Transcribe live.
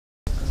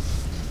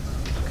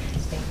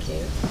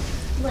you.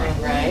 All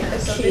right,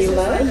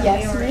 Akilah,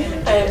 yes,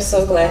 ma'am. I am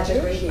so glad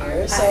you're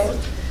here. So,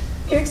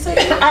 you're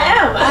excited? I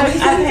am. I've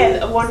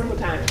had a wonderful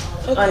time,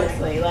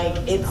 honestly. Like,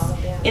 it's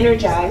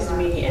energized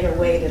me in a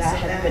way that I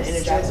haven't been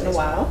energized in a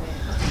while.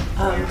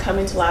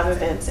 Coming to live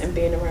events and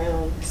being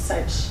around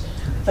such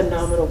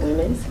phenomenal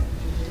women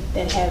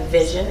that have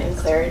vision and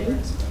clarity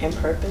and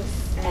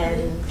purpose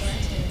and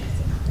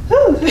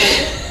whew.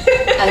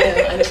 I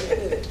know.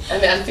 I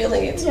mean, I'm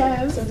feeling it too.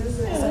 Yes. So this is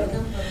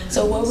exciting.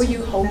 So what were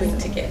you hoping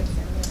to get?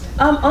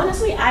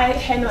 Honestly, I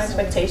had no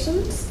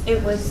expectations.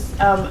 It was,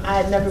 I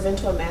had never been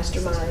to a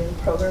mastermind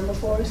program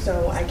before,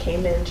 so I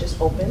came in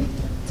just open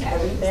to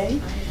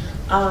everything.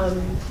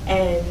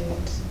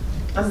 And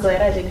I'm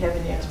glad I didn't have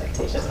any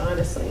expectations,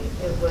 honestly.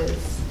 It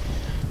was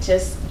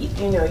just,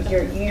 you know,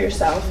 you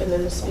yourself and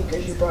then the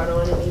speakers you brought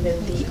on and even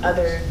the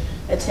other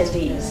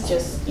attendees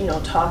just, you know,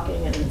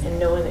 talking and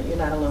knowing that you're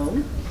not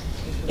alone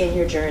in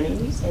your journey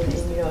and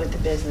you know, at the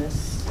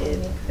business.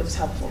 It was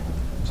helpful.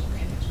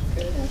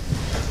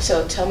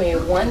 So tell me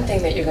one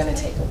thing that you're going to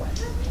take away.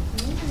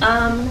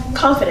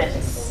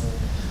 Confidence.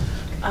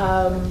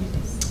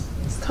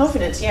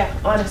 Confidence, yeah,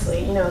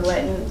 honestly, you know,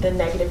 letting the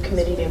negative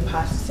committee, the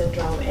imposter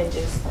syndrome, and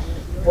just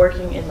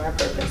working in my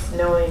purpose,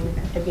 knowing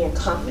and being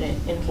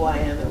confident in who I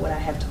am and what I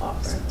have to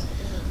offer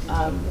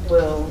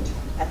will,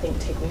 I think,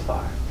 take me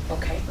far.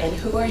 Okay, and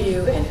who are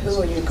you and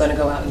who are you going to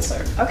go out and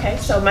serve? Okay,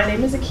 so my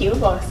name is Akilah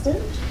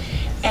Boston,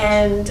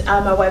 and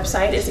my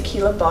website is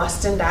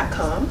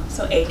akilahaboston.com,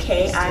 so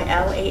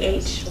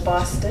AKILAH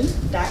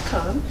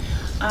Boston.com.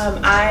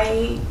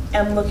 I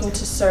am looking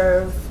to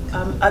serve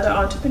other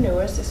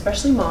entrepreneurs,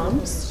 especially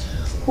moms,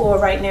 who are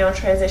right now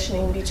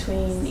transitioning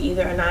between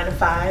either a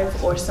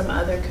 9-to-5 or some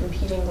other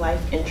competing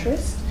life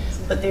interest,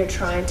 but they're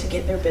trying to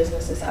get their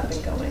businesses up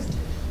and going.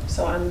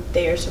 So I'm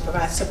there to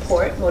provide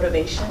support,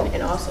 motivation,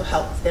 and also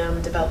help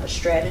them develop a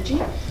strategy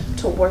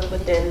to work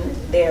within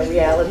their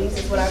realities,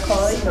 is what I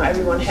call it. You know,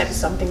 everyone has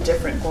something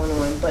different going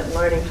on, but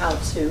learning how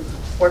to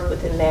work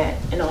within that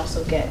and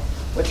also get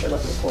what you're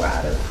looking for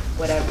out of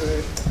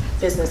whatever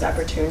business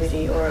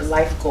opportunity or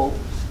life goal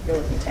you're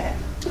looking to have.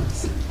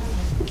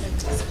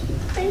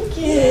 Thank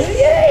you.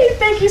 Yay,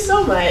 thank you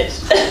so much.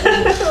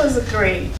 That was great.